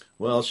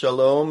Well,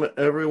 shalom,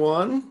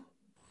 everyone.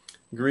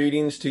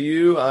 Greetings to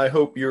you. I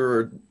hope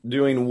you're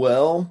doing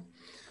well.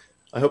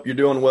 I hope you're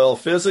doing well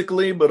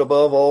physically, but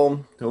above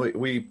all,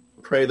 we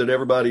pray that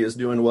everybody is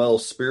doing well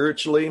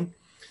spiritually.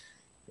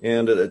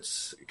 And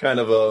it's kind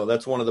of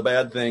that's one of the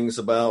bad things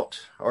about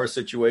our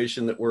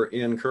situation that we're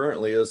in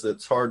currently is that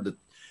it's hard to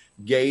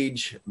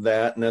gauge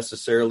that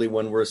necessarily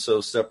when we're so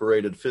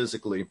separated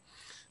physically.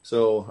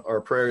 So our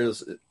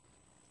prayers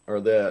are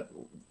that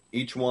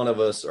each one of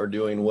us are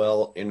doing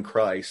well in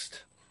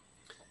Christ.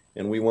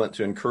 And we want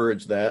to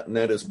encourage that. And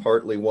that is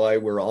partly why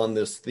we're on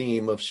this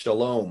theme of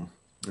shalom.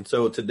 And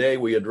so today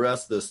we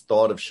address this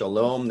thought of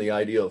shalom, the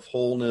idea of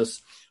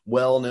wholeness,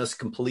 wellness,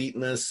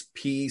 completeness,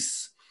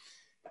 peace.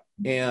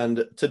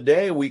 And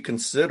today we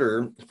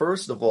consider,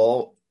 first of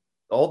all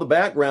the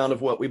background of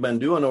what we've been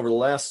doing over the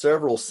last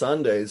several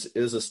Sundays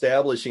is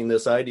establishing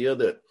this idea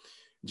that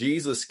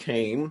Jesus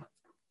came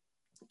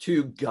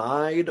to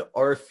guide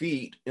our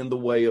feet in the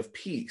way of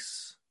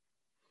peace.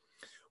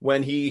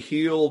 When he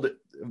healed,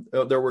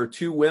 there were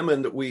two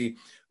women that we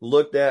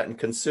looked at and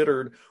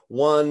considered.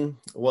 One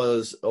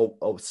was a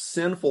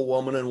sinful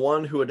woman and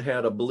one who had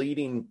had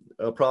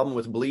a problem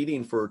with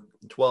bleeding for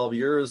 12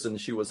 years,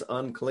 and she was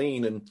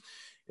unclean.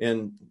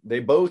 And they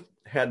both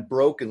had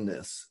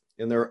brokenness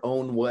in their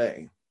own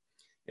way.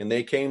 And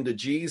they came to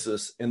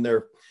Jesus, and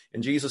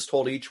Jesus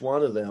told each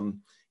one of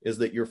them is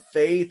that your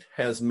faith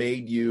has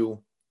made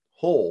you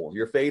whole.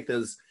 Your faith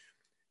has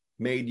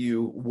made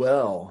you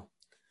well.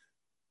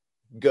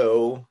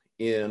 Go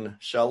in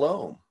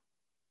shalom.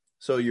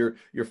 So your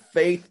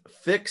faith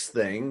fixed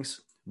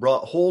things,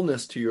 brought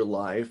wholeness to your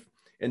life,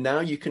 and now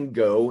you can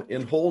go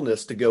in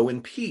wholeness, to go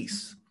in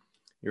peace.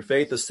 Your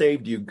faith has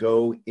saved you.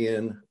 Go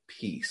in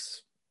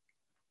peace.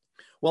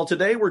 Well,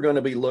 today we're going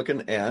to be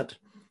looking at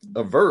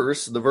a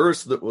verse, the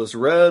verse that was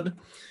read,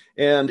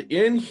 and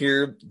in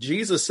here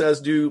Jesus says,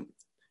 Do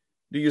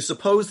you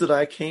suppose that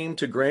I came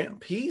to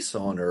grant peace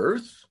on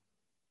earth?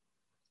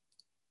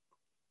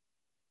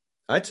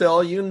 I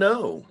tell you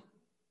no,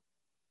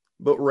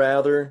 but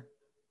rather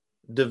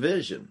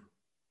division.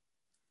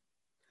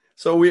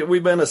 So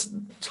we've been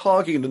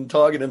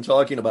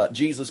talking about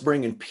Jesus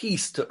bringing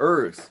peace to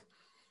earth.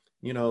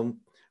 You know,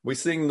 we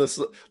sing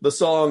the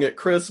song at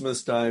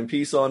Christmas time,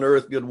 peace on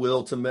earth,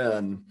 goodwill to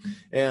men.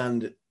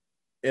 And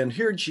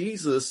here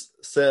Jesus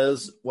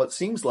says what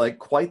seems like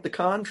quite the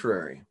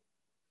contrary.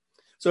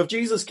 So if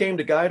Jesus came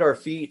to guide our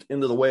feet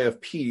into the way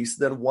of peace,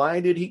 then why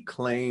did he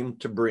claim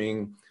to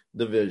bring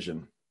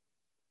division?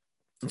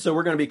 And so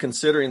we're going to be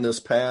considering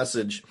this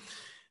passage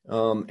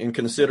and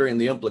considering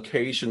the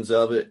implications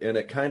of it. And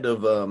it kind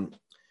of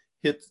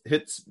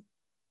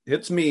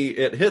hits me.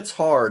 It hits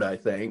hard, I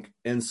think.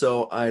 And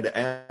so I'd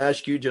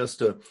ask you just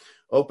to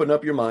open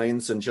up your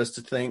minds and just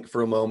to think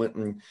for a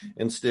moment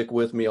and stick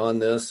with me on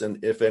this.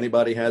 And if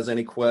anybody has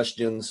any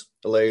questions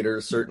later,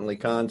 certainly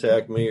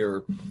contact me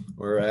or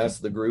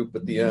ask the group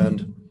at the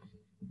end.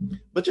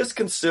 But just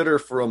consider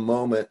for a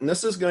moment, and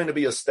this is going to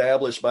be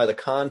established by the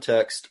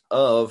context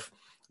of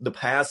the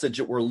passage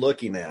that we're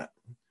looking at.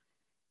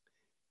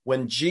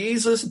 When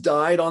Jesus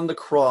died on the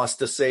cross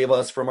to save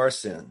us from our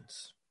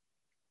sins,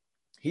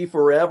 he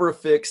forever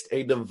fixed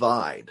a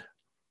divide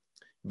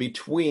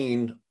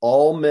between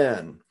all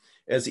men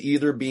as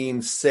either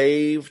being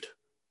saved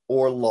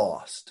or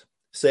lost,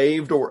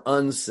 saved or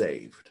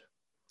unsaved.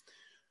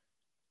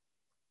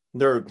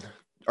 There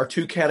are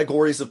two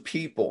categories of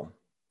people: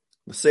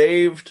 the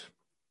saved,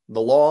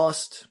 the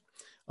lost,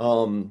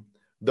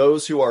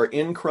 those who are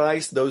in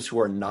Christ, those who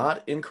are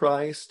not in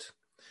Christ.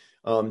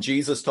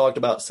 Jesus talked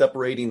about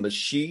separating the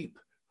sheep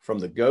from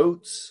the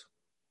goats.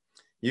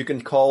 You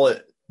can call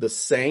it the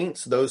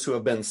saints, those who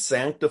have been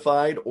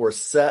sanctified or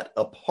set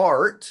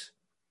apart.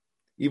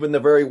 Even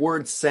the very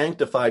word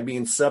sanctified,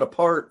 being set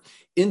apart,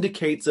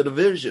 indicates a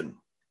division.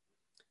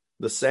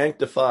 The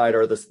sanctified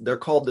they're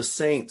called the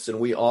saints, and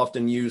we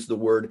often use the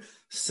word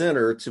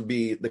sinner to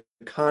be the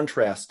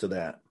contrast to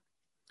that.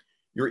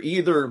 You're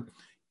either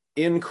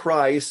in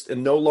Christ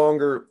and no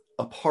longer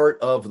a part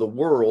of the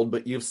world,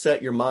 but you've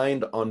set your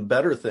mind on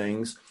better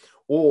things,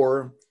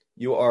 or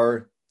you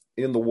are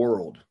in the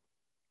world.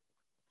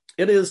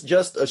 It is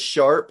just a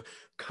sharp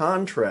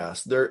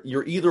contrast.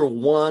 You're either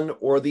one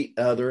or the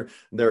other.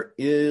 There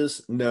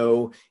is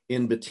no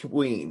in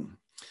between.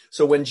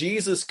 So when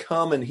Jesus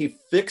comes and he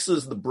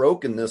fixes the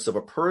brokenness of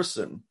a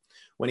person,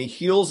 when he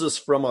heals us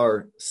from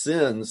our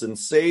sins and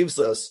saves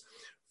us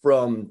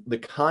from the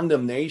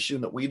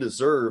condemnation that we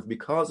deserve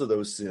because of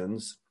those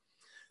sins,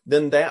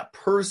 then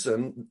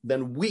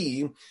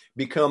we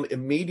become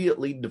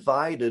immediately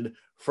divided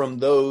from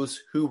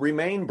those who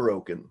remain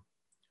broken,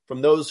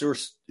 from those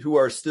who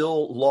are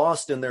still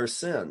lost in their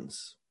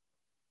sins.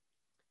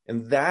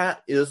 And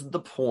that is the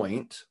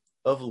point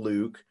of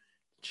Luke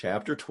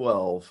chapter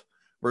 12,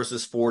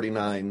 verses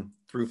 49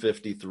 through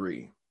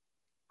 53.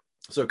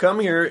 So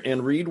come here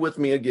and read with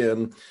me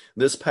again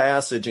this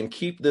passage and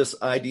keep this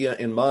idea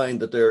in mind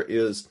that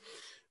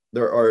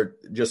there are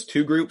just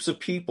two groups of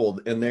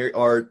people and they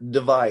are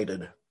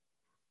divided.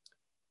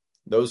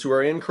 Those who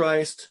are in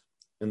Christ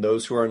and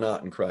those who are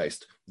not in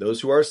Christ, those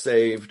who are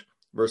saved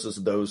versus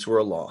those who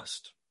are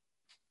lost.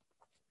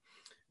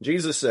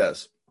 Jesus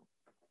says,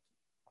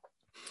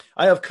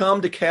 I have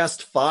come to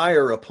cast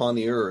fire upon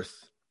the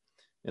earth,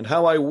 and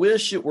how I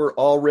wish it were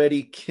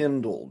already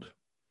kindled.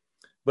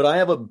 But I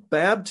have a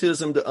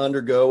baptism to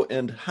undergo,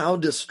 and how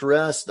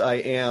distressed I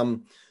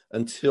am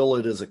until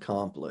it is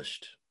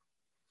accomplished.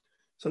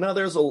 So now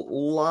there's a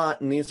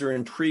lot, and these are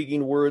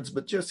intriguing words,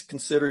 but just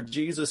consider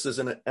Jesus is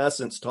in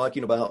essence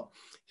talking about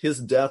his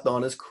death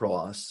on his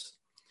cross,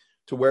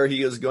 to where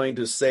he is going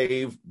to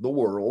save the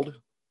world,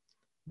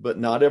 but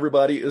not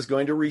everybody is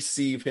going to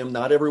receive him.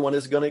 Not everyone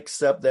is going to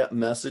accept that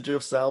message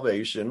of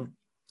salvation.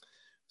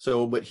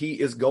 But he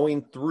is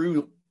going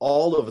through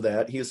all of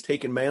that. He has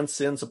taken man's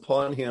sins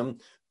upon him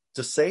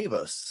to save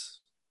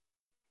us.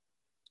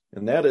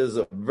 And that is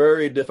a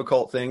very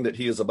difficult thing that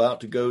he is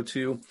about to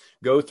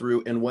go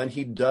through. And when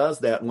he does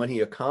that, and when he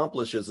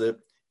accomplishes it,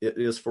 it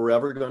is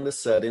forever going to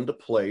set into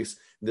place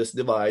this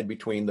divide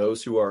between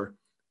those who are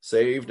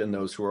saved and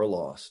those who are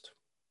lost.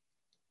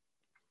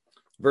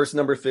 Verse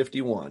number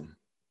 51.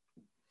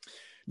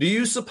 Do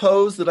you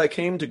suppose that I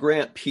came to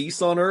grant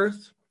peace on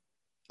earth?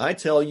 I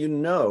tell you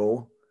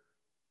no,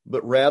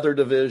 but rather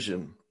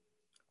division.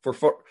 For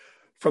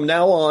from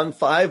now on,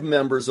 5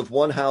 members of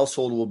one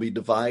household will be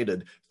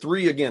divided,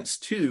 3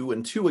 against 2,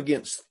 and 2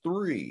 against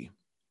 3.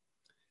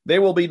 They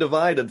will be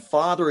divided,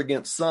 father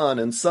against son,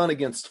 and son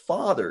against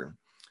father,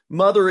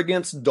 mother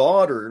against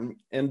daughter,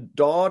 and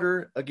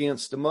daughter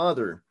against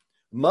mother,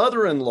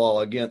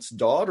 mother-in-law against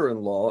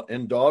daughter-in-law,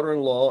 and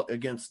daughter-in-law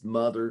against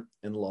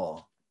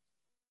mother-in-law.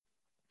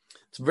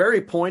 It's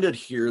very pointed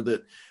here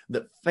that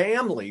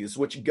families,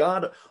 which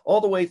God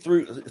all the way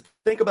through,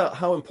 think about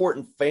how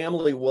important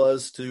family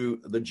was to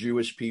the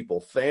Jewish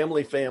people.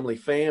 Family, family,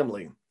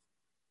 family.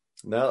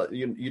 Now,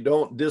 you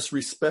don't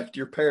disrespect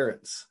your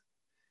parents.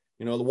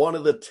 One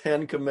of the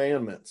 10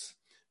 commandments,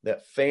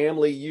 that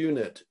family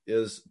unit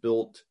is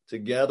built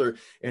together.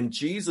 And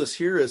Jesus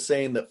here is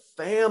saying that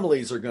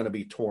families are going to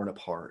be torn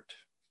apart.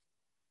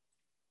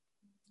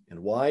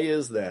 And why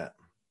is that?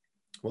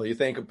 Well, you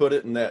put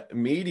it in that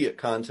immediate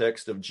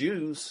context of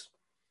Jews.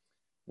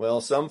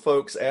 Well, some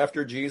folks,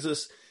 after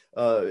Jesus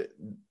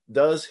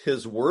does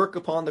his work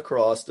upon the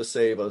cross to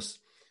save us,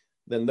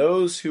 then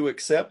those who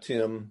accept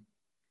him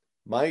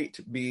might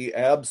be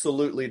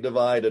absolutely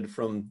divided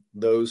from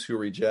those who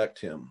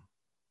reject him.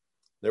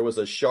 There was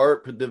a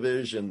sharp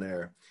division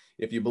there.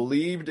 If you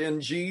believed in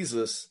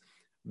Jesus,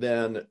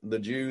 then the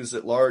Jews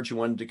at large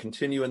wanted to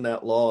continue in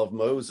that law of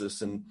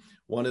Moses and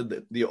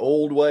wanted the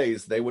old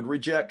ways. They would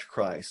reject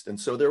Christ. And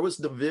so there was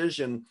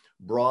division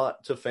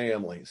brought to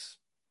families.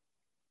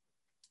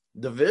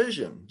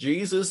 Division.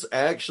 Jesus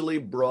actually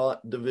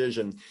brought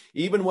division.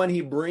 Even when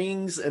he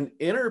brings an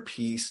inner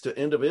peace to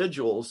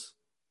individuals,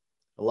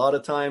 a lot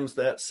of times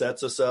that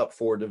sets us up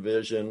for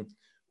division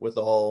with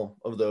all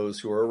of those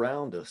who are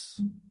around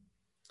us.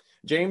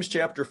 James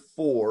chapter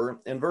 4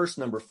 and verse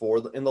number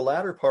 4, in the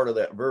latter part of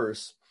that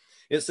verse,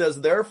 it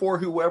says, therefore,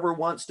 whoever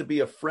wants to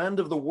be a friend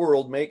of the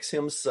world makes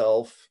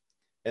himself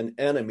an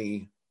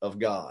enemy of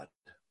God.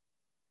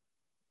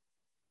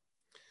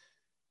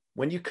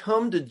 When you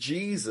come to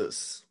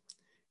Jesus,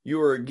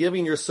 you are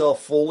giving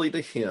yourself fully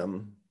to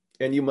him,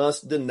 and you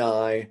must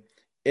deny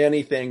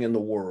anything in the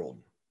world.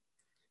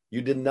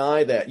 You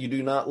deny that. You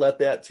do not let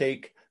that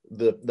take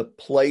the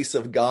place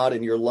of God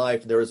in your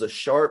life. There is a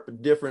sharp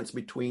difference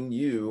between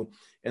you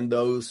and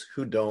those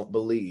who don't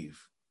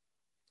believe.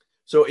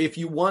 So if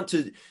you want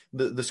to,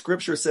 the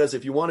scripture says,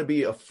 if you want to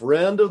be a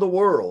friend of the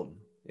world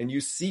and you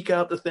seek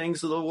out the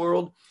things of the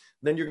world,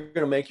 then you're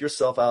going to make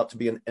yourself out to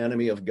be an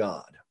enemy of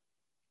God.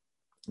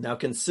 Now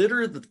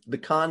consider the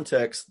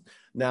context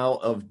now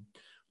of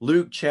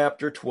Luke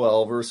chapter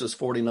 12, verses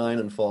 49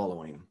 and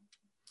following.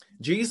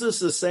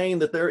 Jesus is saying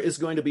that there is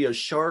going to be a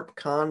sharp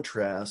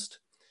contrast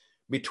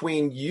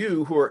between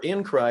you who are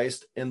in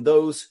Christ and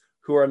those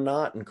who are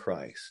not in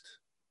Christ.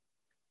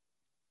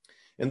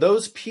 And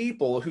those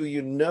people who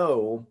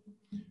who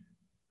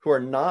are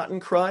not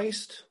in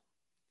Christ,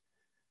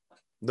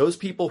 those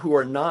people who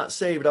are not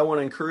saved, I want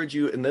to encourage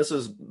you, and this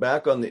is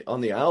back on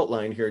the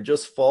outline here,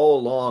 just follow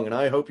along, and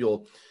I hope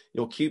you'll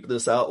keep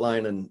this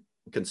outline and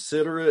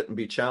consider it and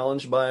be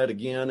challenged by it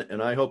again,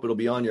 and I hope it'll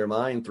be on your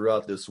mind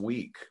throughout this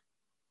week.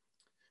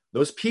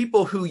 Those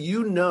people who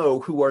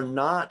who are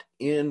not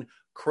in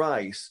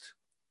Christ,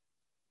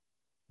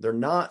 they're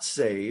not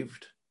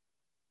saved.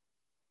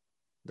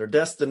 Their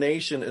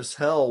destination is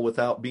hell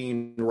without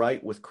being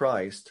right with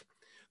Christ.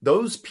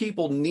 Those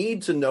people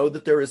need to know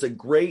that there is a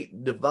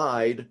great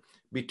divide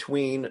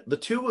between the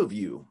two of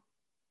you.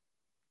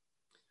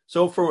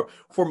 So for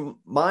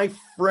my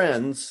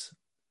friends,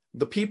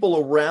 the people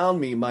around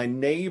me, my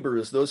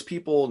neighbors, those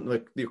people,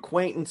 the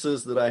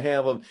acquaintances that I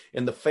have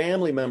and the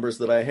family members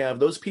that I have,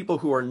 those people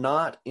who are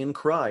not in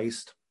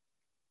Christ,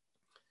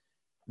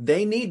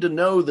 they need to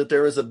know that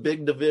there is a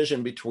big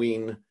division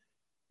between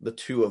the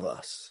two of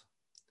us.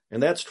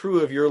 And that's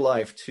true of your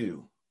life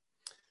too.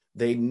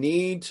 They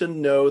need to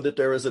know that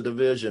there is a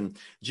division.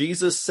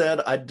 Jesus said,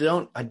 I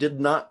did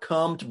not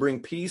come to bring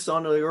peace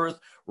on the earth,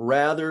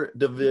 rather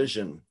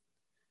division.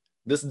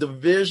 This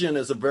division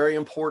is a very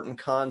important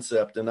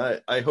concept, and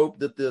I hope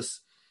that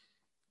this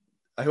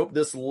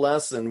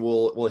lesson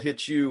will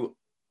hit you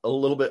a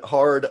little bit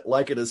hard,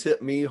 like it has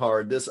hit me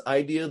hard. This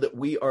idea that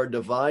we are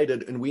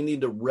divided, and we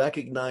need to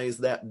recognize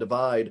that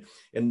divide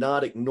and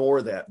not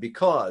ignore that,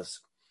 because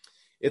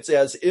it's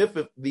as if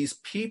these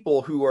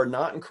people who are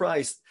not in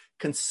Christ,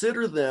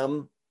 consider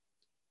them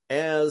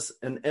as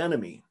an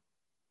enemy.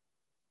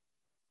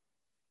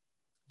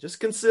 Just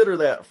consider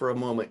that for a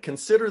moment.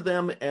 Consider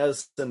them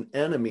as an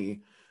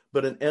enemy,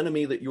 but an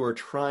enemy that you are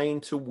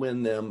trying to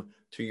win them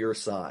to your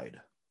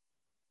side.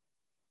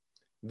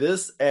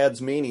 This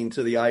adds meaning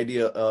to the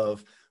idea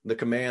of the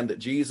command that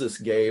Jesus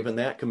gave, and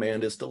that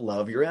command is to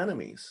love your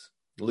enemies.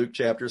 Luke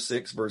chapter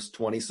 6, verse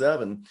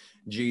 27,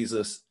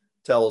 Jesus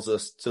tells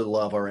us to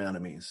love our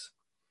enemies.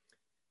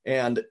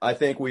 And I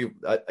think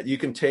you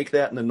can take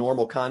that in the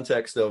normal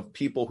context of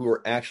people who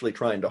are actually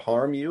trying to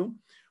harm you,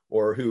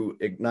 or who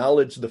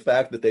acknowledge the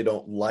fact that they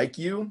don't like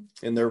you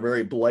and they're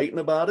very blatant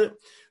about it.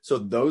 So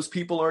those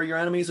people are your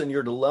enemies and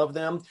you're to love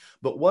them.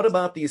 But what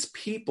about these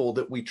people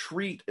that we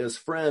treat as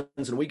friends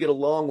and we get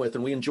along with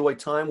and we enjoy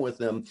time with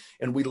them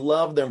and we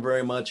love them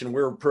very much, and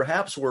we're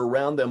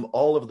around them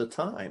all of the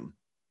time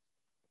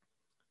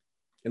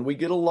and we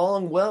get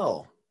along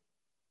well?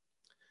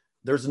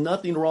 There's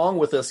nothing wrong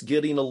with us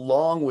getting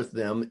along with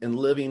them and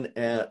living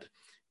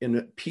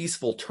in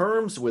peaceful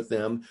terms with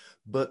them,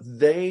 but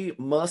they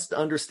must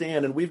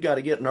understand, and we've got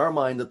to get in our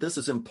mind that this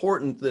is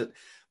important,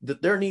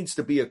 that there needs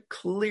to be a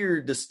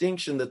clear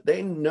distinction, that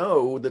they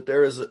know that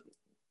there's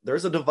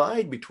a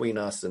divide between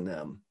us and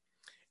them.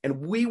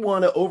 And we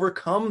want to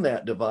overcome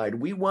that divide.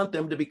 We want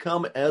them to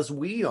become as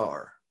we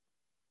are.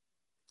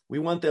 We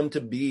want them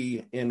to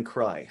be in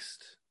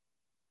Christ.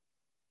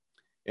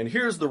 And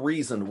here's the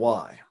reason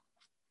why.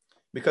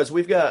 Because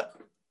we've got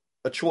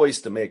a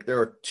choice to make. There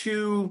are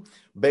two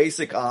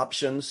basic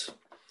options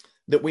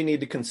that we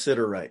need to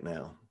consider right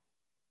now.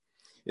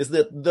 Is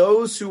that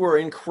those who are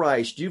in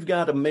Christ, you've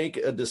got to make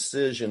a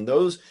decision.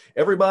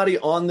 Everybody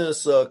on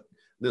this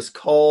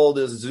call,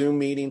 this Zoom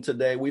meeting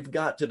today, we've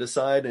got to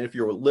decide. And if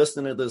you're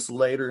listening to this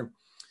later,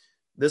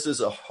 this is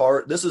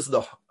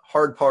the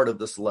hard part of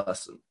this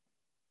lesson.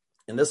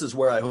 And this is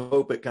where I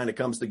hope it kind of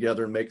comes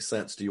together and makes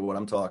sense to you what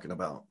I'm talking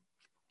about.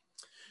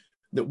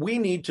 That we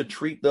need to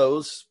treat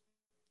those.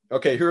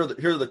 Okay, here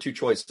are the two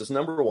choices.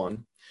 Number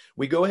one,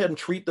 we go ahead and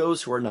treat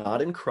those who are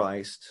not in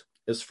Christ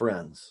as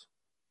friends,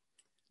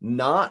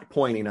 not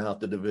pointing out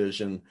the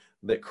division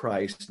that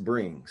Christ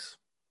brings.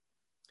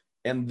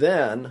 And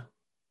then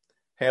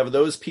have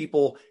those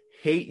people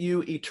hate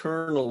you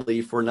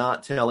eternally for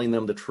not telling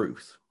them the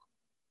truth.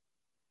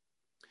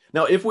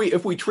 Now, if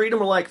we treat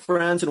them like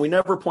friends and we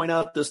never point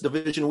out this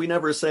division, we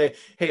never say,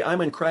 hey,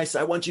 I'm in Christ,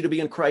 I want you to be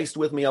in Christ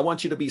with me, I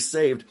want you to be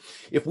saved.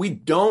 If we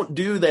don't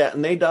do that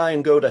and they die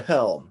and go to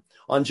hell,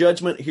 on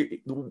judgment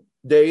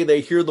day,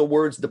 they hear the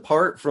words,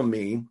 depart from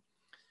me,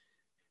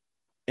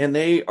 and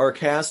they are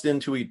cast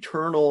into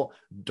eternal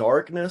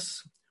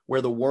darkness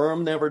where the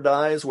worm never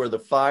dies, where the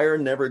fire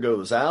never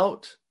goes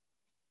out.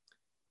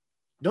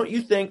 Don't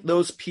you think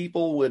those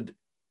people would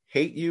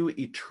hate you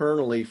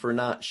eternally for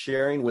not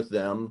sharing with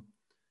them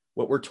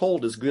what we're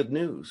told is good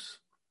news?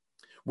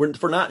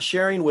 For not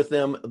sharing with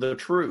them the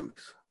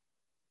truth.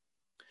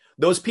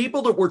 Those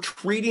people that we're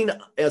treating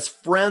as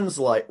friends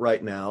like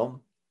right now,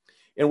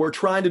 and we're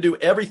trying to do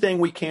everything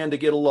we can to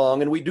get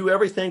along, and we do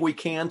everything we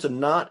can to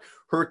not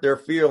hurt their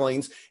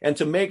feelings and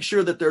to make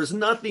sure that there's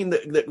nothing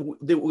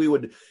that we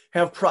would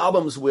have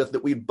problems with,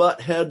 that we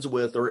butt heads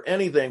with or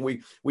anything.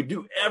 We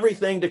do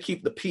everything to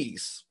keep the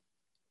peace,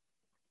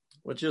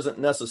 which isn't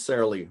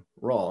necessarily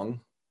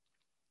wrong.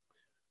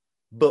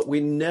 But we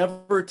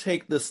never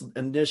take this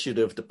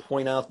initiative to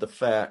point out the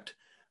fact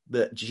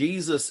that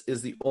Jesus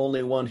is the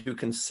only one who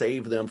can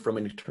save them from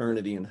an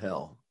eternity in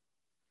hell.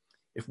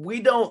 If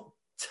we don't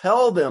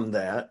tell them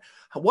that,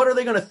 what are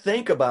they going to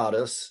think about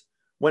us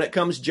when it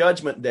comes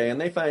judgment day and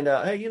they find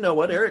out, hey, you know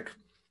what, Eric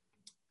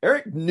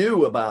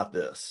knew about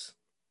this.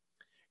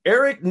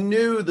 Eric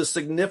knew the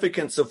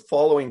significance of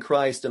following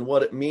Christ and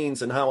what it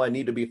means and how I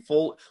need to be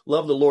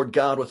love the Lord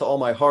God with all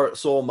my heart,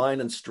 soul,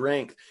 mind, and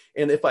strength.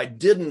 And if I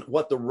didn't,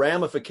 what the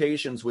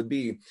ramifications would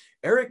be.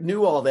 Eric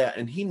knew all that,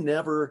 and he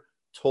never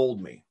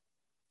told me.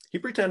 He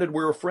pretended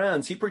we were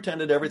friends. He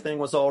pretended everything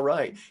was all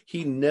right.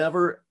 He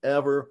never,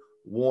 ever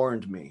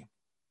warned me.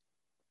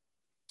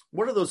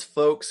 What are those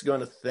folks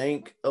going to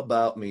think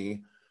about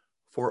me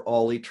for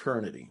all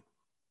eternity?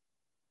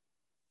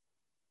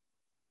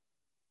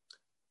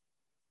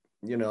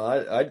 You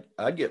know,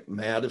 I get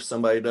mad if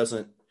somebody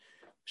doesn't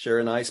share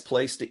a nice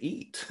place to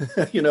eat.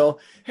 You know,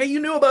 hey, you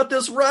knew about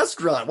this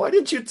restaurant. Why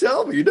didn't you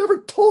tell me? You never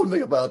told me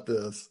about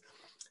this.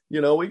 You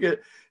know, we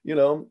get, you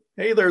know,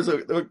 hey, there's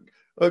a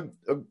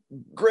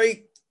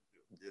great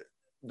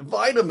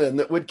vitamin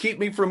that would keep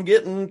me from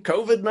getting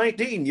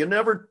COVID-19. You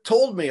never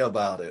told me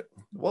about it.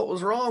 What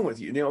was wrong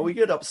with you? You know, we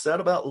get upset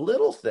about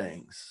little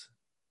things.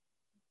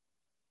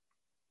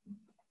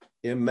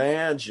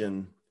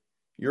 Imagine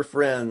your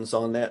friends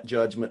on that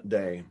judgment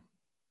day,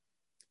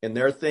 and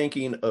they're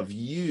thinking of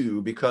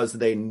you because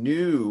they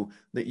knew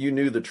that you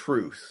knew the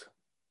truth.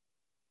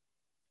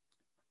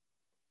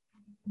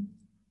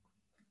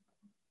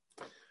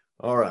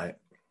 All right.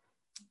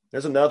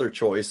 There's another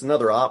choice,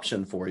 another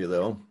option for you,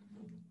 though.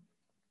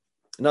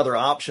 Another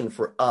option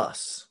for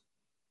us.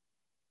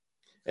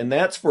 And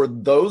that's for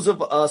those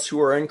of us who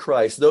are in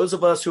Christ, those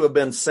of us who have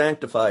been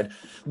sanctified,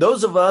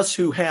 those of us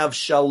who have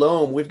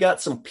shalom. We've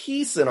got some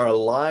peace in our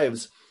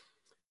lives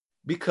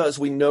because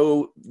we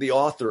know the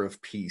author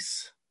of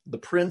peace, the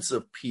Prince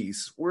of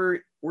Peace.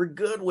 We're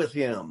good with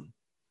him.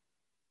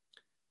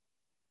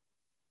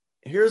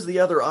 Here's the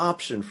other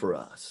option for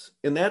us,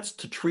 and that's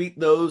to treat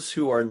those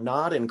who are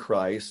not in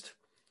Christ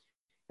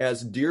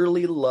as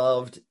dearly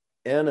loved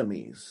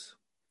enemies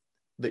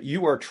that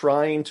you are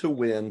trying to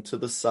win to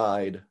the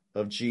side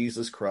of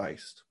Jesus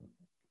Christ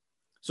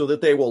so that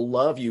they will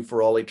love you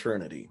for all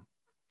eternity.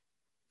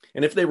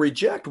 And if they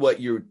reject what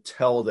you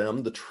tell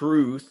them, the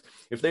truth,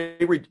 if they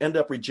end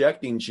up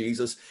rejecting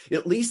Jesus,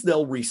 at least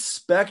they'll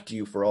respect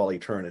you for all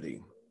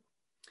eternity.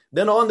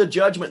 Then on the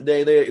judgment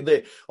day,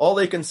 they all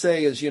they can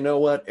say is, you know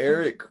what,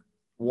 Eric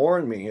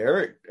warned me.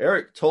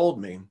 Eric told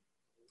me.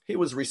 He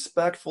was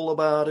respectful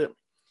about it.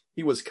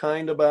 He was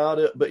kind about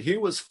it, but he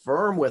was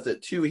firm with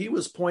it too. He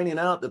was pointing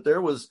out that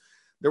there was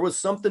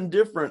something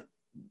different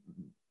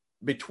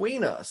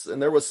between us,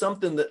 and there was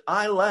something that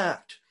I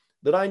lacked,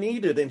 that I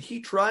needed, and he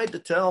tried to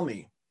tell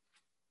me.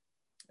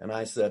 And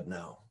I said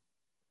no.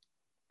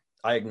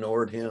 I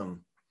ignored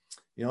him.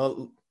 You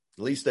know,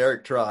 at least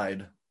Eric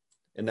tried,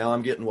 and now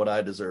I'm getting what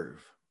I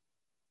deserve.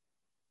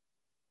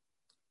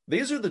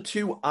 These are the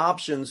two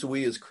options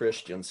we as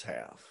Christians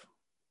have.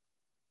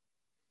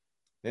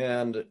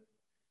 And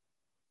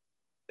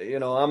you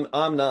know,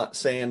 I'm not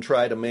saying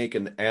try to make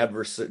an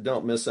adversary.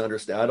 Don't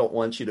misunderstand. I don't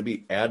want you to be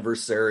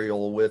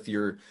adversarial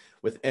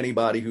with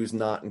anybody who's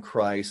not in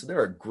Christ.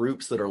 There are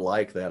groups that are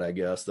like that, I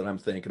guess, that I'm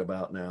thinking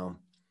about now.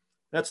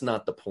 That's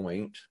not the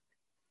point.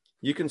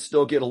 You can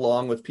still get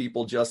along with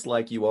people just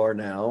like you are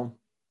now,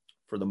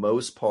 for the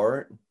most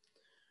part.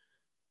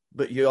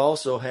 But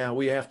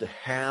we have to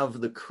have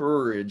the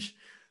courage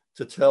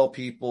to tell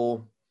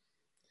people,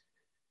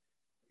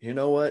 you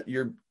know what,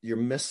 you're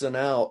missing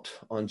out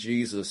on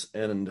Jesus,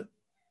 and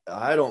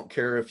I don't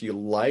care if you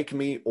like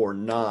me or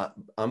not,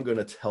 I'm going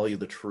to tell you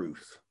the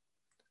truth.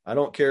 I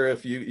don't care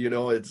if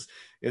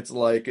it's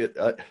like it.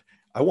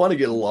 I want to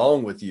get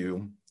along with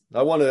you.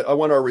 I want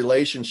our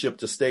relationship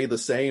to stay the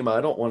same.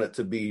 I don't want it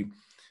to be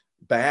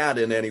bad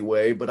in any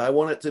way, but I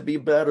want it to be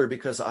better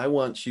because I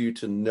want you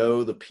to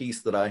know the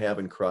peace that I have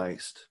in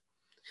Christ.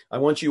 I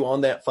want you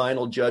on that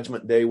final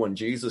judgment day when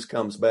Jesus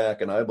comes back,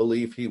 and I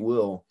believe he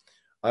will.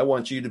 I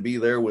want you to be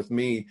there with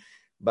me,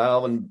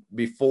 bowing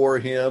before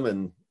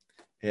him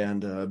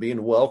and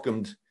being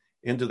welcomed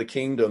into the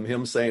kingdom,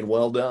 him saying,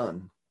 well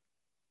done.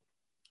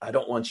 I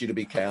don't want you to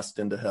be cast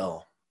into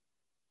hell.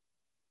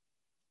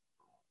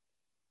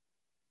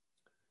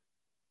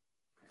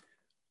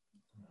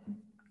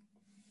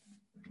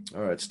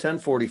 All right, it's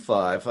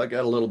 10:45. I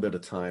got a little bit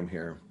of time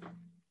here.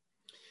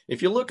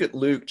 If you look at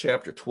Luke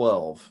chapter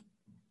 12,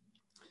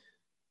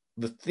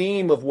 the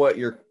theme of what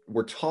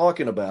we're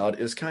talking about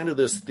is kind of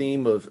this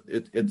theme of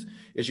it.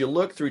 As you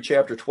look through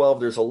chapter 12,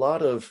 there's a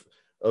lot of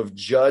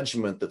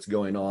judgment that's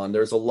going on.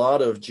 There's a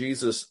lot of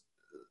Jesus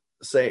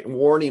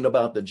warning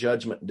about the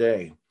judgment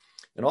day.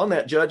 And on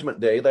that judgment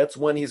day, that's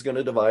when he's going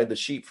to divide the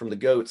sheep from the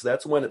goats.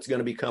 That's when it's going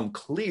to become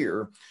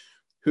clear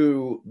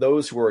who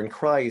those who are in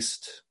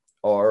Christ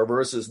are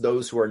versus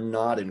those who are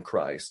not in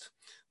Christ,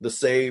 the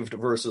saved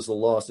versus the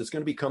lost. It's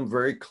going to become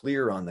very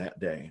clear on that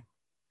day.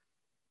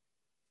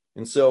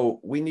 And so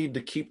we need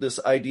to keep this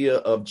idea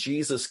of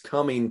Jesus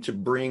coming to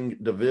bring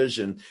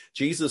division.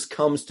 Jesus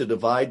comes to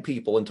divide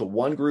people into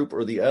one group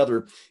or the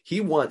other.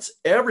 He wants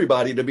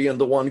everybody to be in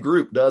the one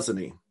group, doesn't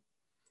he?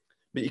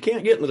 But you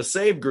can't get into the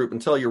saved group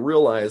until you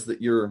realize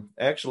that you're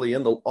actually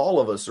all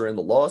of us are in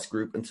the lost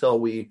group until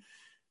we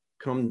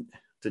come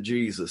to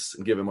Jesus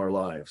and give him our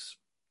lives.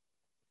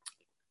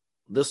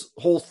 This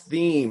whole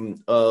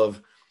theme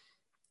of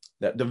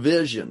that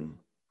division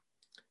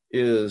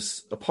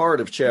is a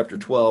part of chapter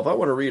 12. I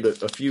want to read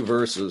a few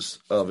verses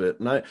of it.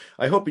 And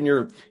I hope in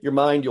your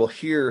mind you'll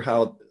hear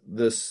how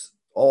this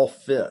all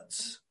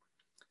fits.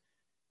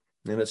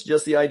 And it's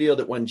just the idea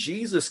that when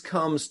Jesus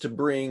comes to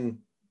bring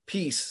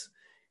peace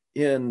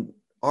in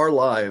our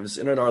lives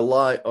and in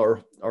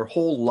our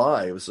whole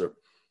lives, or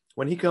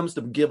when he comes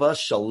to give us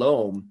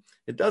shalom,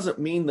 it doesn't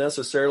mean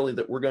necessarily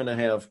that we're going to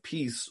have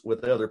peace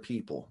with other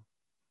people,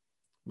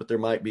 but there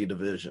might be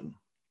division.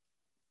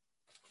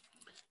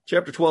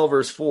 Chapter 12,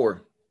 verse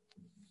 4.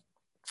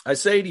 I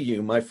say to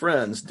you, my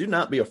friends, do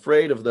not be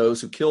afraid of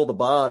those who kill the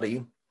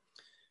body,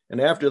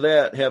 and after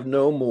that have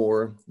no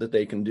more that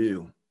they can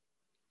do.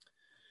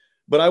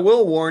 But I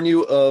will warn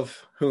you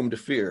of whom to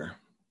fear.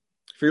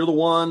 Fear the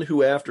one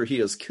who, after he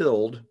is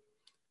killed,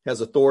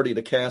 has authority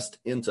to cast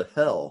into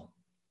hell.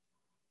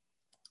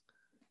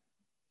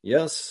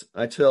 Yes,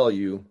 I tell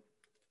you,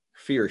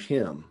 fear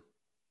him.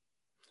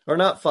 Are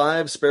not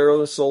 5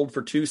 sparrows sold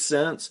for 2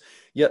 cents?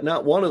 Yet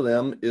not one of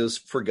them is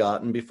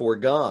forgotten before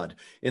God.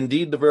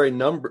 Indeed, the very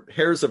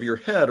hairs of your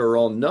head are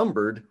all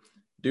numbered.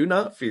 Do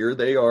not fear,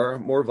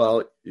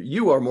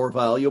 you are more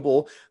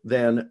valuable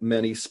than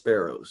many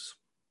sparrows.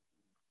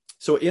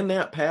 So in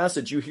that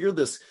passage, you hear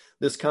this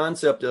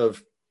concept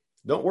of,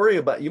 don't worry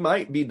about, you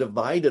might be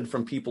divided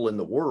from people in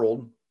the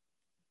world,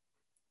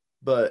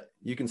 but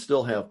you can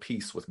still have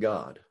peace with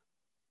God.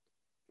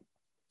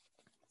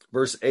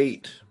 Verse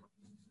 8.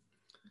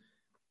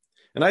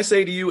 And I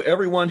say to you,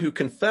 everyone who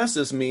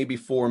confesses me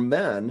before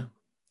men,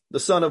 the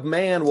Son of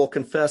Man will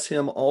confess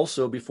him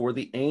also before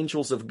the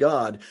angels of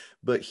God.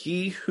 But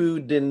he who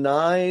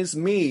denies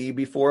me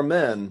before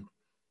men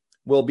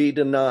will be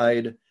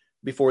denied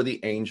before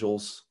the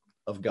angels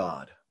of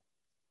God.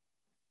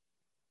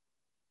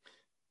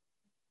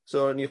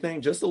 So, and you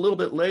think just a little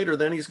bit later,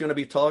 then he's going to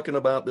be talking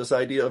about this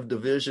idea of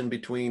division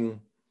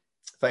between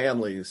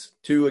families,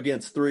 2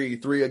 against 3,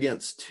 3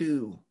 against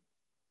 2.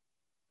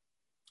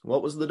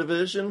 What was the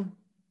division?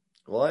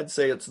 Well, I'd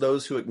say it's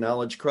those who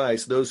acknowledge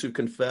Christ, those who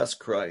confess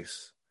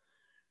Christ,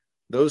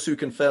 those who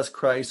confess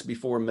Christ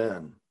before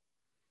men.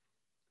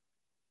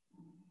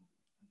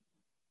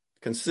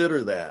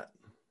 Consider that.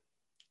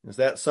 Is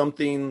that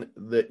something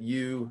that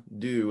you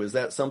do? Is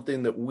that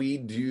something that we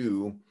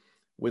do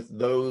with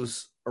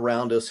those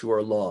around us who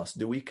are lost?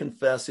 Do we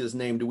confess his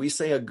name? Do we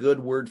say a good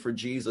word for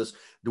Jesus?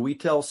 Do we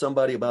tell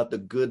somebody about the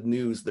good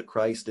news that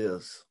Christ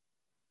is?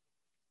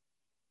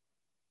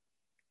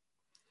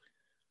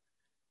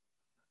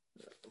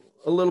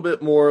 A little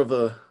bit more of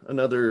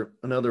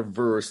another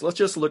verse. Let's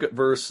just look at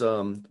verse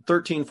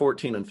 13,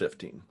 14, and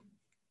 15.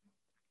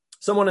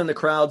 Someone in the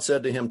crowd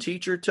said to him,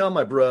 "Teacher, tell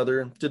my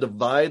brother to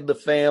divide the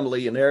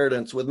family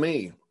inheritance with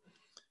me."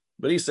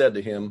 But he said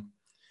to him,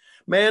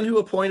 "Man, who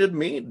appointed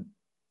me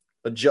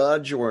a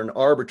judge or an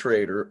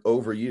arbitrator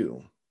over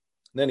you?"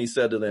 Then he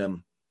said to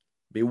them,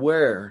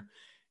 "Beware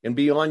and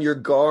be on your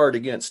guard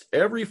against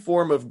every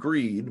form of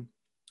greed,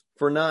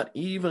 for not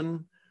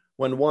even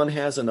when one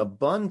has an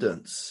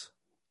abundance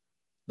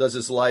does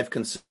his life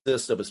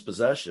consist of his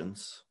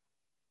possessions."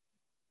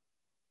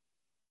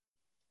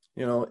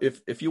 You know,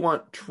 if you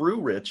want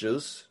true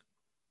riches,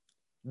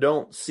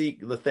 don't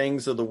seek the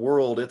things of the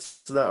world.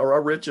 It's not, or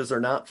our riches are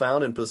not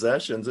found in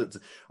possessions.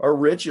 Our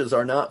riches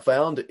are not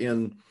found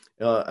in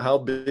how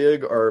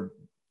big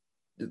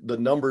the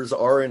numbers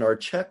are in our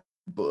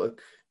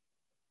checkbook.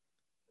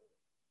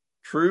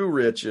 True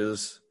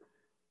riches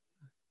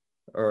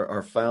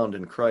are found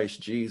in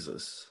Christ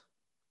Jesus.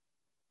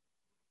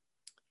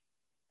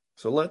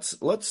 So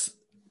let's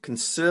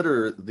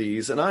consider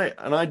these, and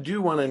I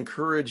do want to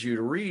encourage you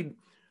to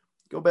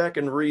go back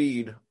and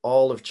read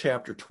all of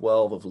chapter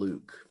 12 of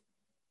Luke.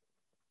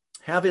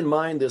 Have in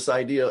mind this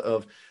idea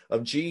of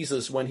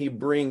Jesus when he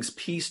brings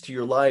peace to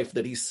your life,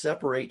 that he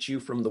separates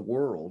you from the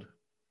world,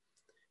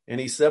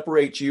 and he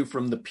separates you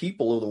from the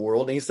people of the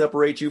world, and he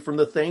separates you from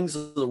the things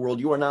of the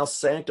world. You are now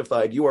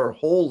sanctified. You are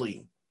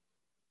holy.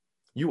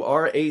 You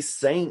are a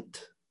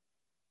saint.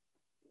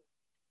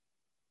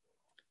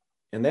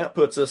 And that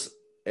puts us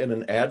in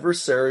an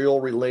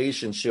adversarial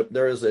relationship.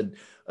 There is a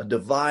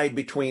divide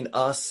between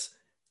us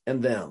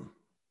and them.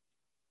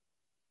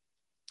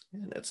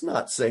 And it's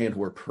not saying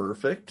we're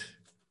perfect.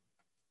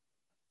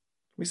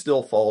 We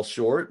still fall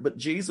short, but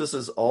Jesus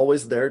is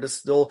always there to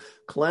still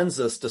cleanse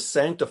us, to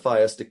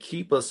sanctify us, to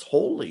keep us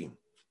holy.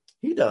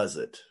 He does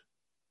it.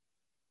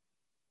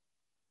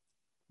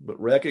 But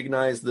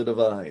recognize the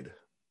divide.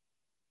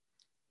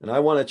 And I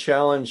want to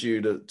challenge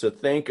you to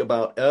think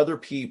about other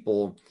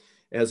people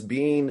as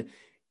being,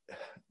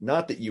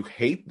 not that you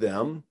hate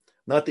them,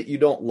 not that you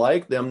don't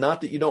like them, not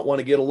that you don't want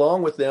to get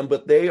along with them,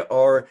 but they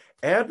are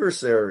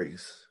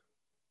adversaries.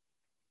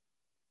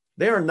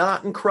 They are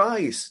not in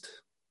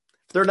Christ.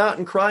 If they're not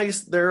in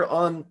Christ, they're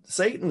on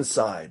Satan's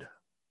side.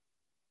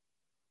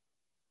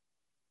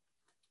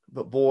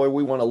 But boy,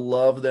 we want to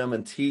love them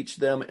and teach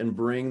them and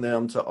bring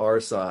them to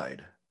our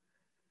side.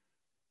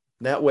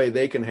 That way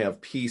they can have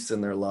peace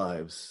in their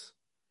lives.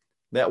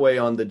 That way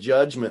on the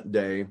judgment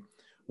day,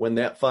 when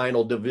that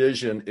final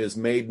division is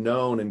made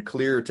known and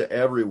clear to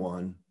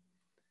everyone,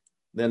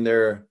 then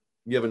they're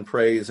giving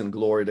praise and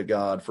glory to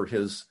God for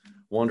his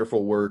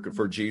wonderful work and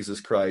for Jesus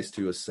Christ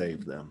who has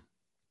saved them.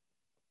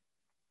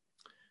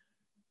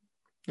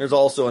 There's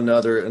also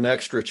an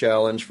extra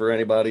challenge for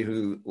anybody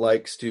who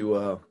likes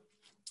to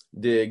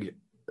dig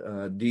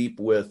deep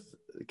with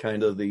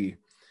kind of the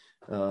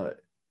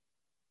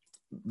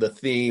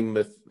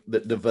theme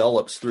that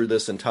develops through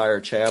this entire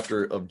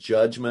chapter of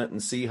judgment,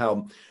 and see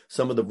how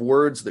some of the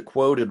words that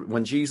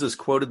when Jesus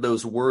quoted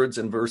those words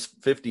in verse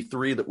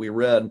 53 that we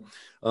read,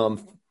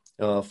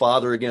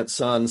 father against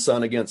son,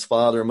 son against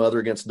father, mother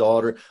against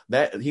daughter,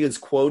 that he is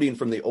quoting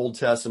from the Old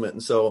Testament.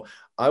 And so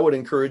I would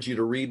encourage you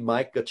to read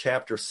Micah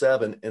chapter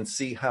 7 and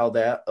see how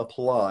that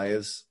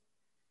applies,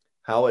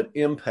 how it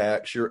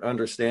impacts your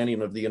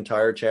understanding of the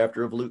entire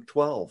chapter of Luke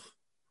 12.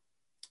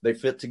 They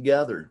fit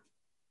together.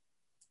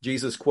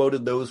 Jesus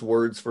quoted those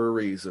words for a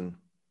reason.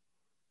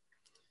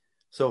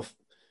 So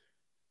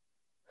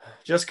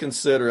just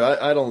consider,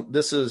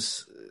 this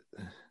is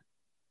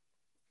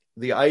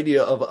the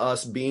idea of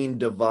us being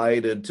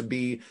divided,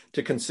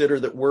 to consider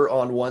that we're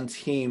on one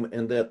team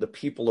and that the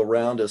people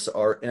around us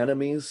are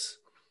enemies.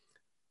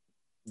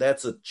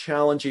 That's a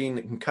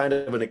challenging, kind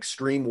of an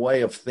extreme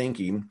way of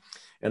thinking.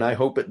 And I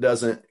hope it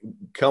doesn't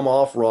come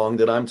off wrong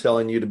that I'm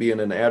telling you to be in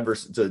an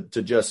adverse, to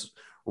just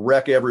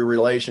wreck every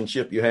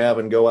relationship you have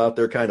and go out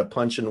there kind of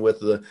punching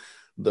with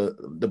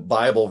the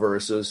Bible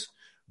verses.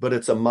 But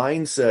it's a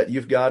mindset.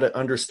 You've got to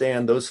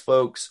understand those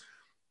folks,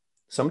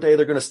 someday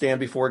they're going to stand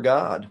before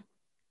God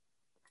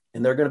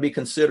and they're going to be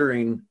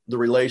considering the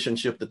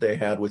relationship that they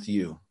had with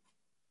you.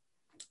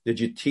 Did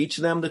you teach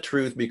them the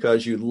truth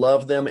because you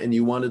loved them and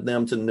you wanted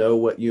them to know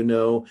what you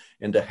know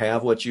and to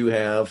have what you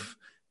have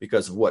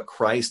because of what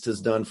Christ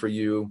has done for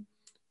you?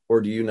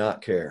 Or do you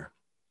not care?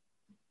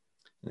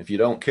 And if you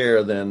don't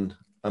care, then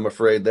I'm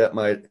afraid that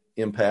might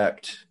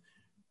impact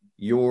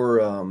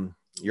your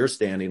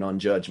standing on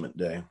Judgment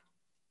Day.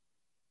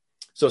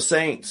 So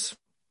saints,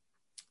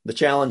 the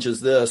challenge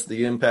is this,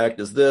 the impact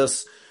is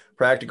this,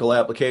 practical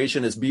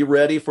application is be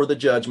ready for the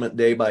Judgment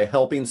Day by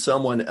helping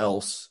someone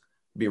else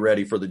be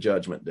ready for the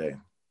Judgment Day.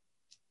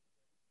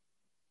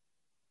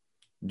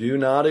 Do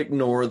not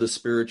ignore the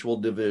spiritual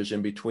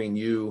division between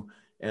you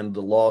and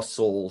the lost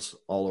souls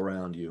all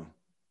around you.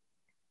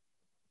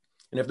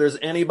 And if there's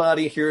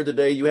anybody here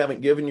today, you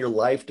haven't given your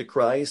life to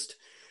Christ,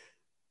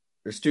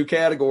 there's two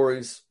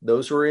categories: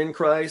 those who are in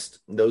Christ,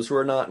 and those who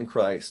are not in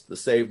Christ, the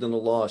saved and the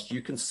lost. You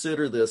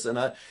consider this,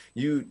 and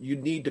you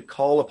need to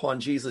call upon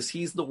Jesus.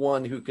 He's the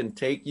one who can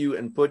take you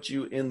and put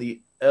you in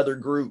the other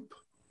group.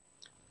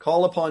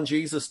 Call upon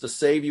Jesus to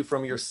save you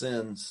from your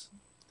sins.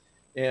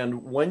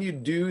 And when you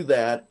do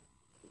that,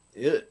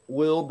 it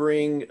will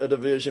bring a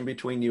division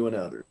between you and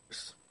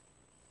others.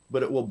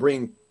 But it will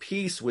bring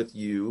peace with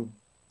you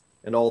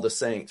and all the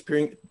saints.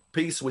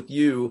 Peace with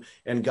you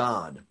and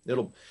God.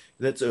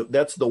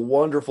 That's the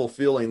wonderful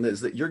feeling,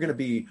 is that you're going to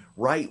be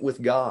right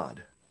with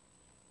God.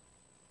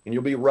 And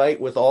you'll be right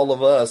with all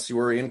of us who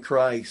are in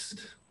Christ.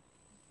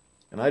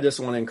 And I just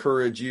want to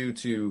encourage you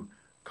to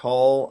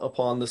call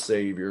upon the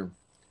Savior.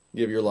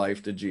 Give your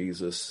life to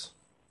Jesus.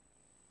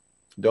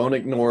 Don't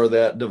ignore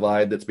that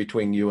divide that's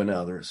between you and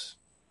others.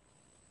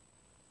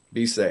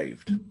 Be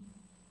saved.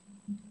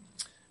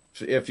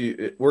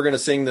 We're going to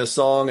sing this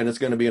song, and it's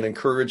going to be an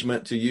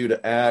encouragement to you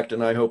to act,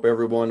 and I hope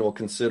everyone will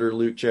consider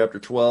Luke chapter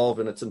 12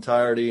 in its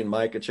entirety and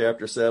Micah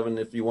chapter 7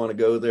 if you want to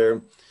go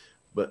there.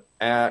 But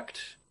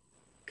act,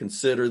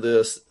 consider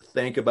this,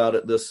 think about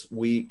it this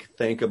week,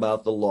 think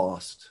about the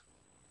lost.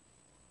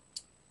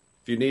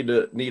 If you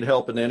need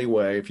help in any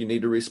way, if you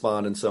need to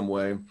respond in some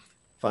way,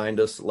 find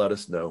us, let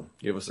us know.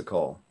 Give us a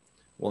call.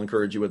 We'll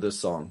encourage you with this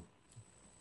song.